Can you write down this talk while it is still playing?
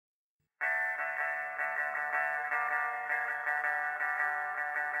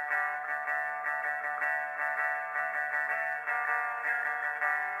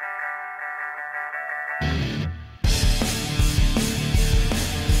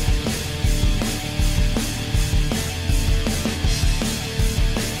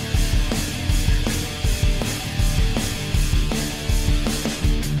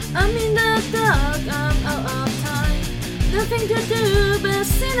nothing to do but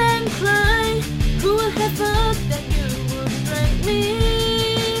sit and cry. Who would have thought that you would break me?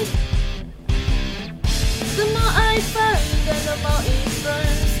 The more I fight, then the more it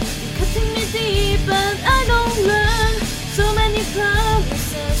burns. You're cutting me deep, but I don't learn. So many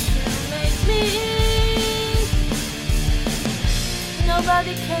promises you make me.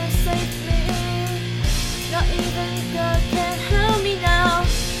 Nobody can save me. Not even God can help me now. I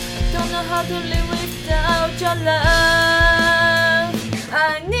don't know how to live without your love.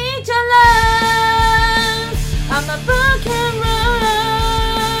 I need your love. I'm a broken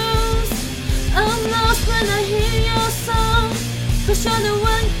rose. I'm lost when I hear your song, 'cause you're the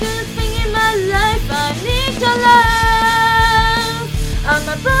one good thing in my life. I need your love. I'm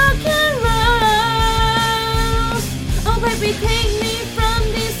a broken rose. Oh baby, take me from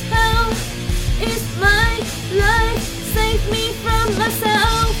this hell. It's my life, save me from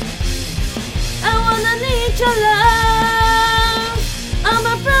myself. I wanna need your love.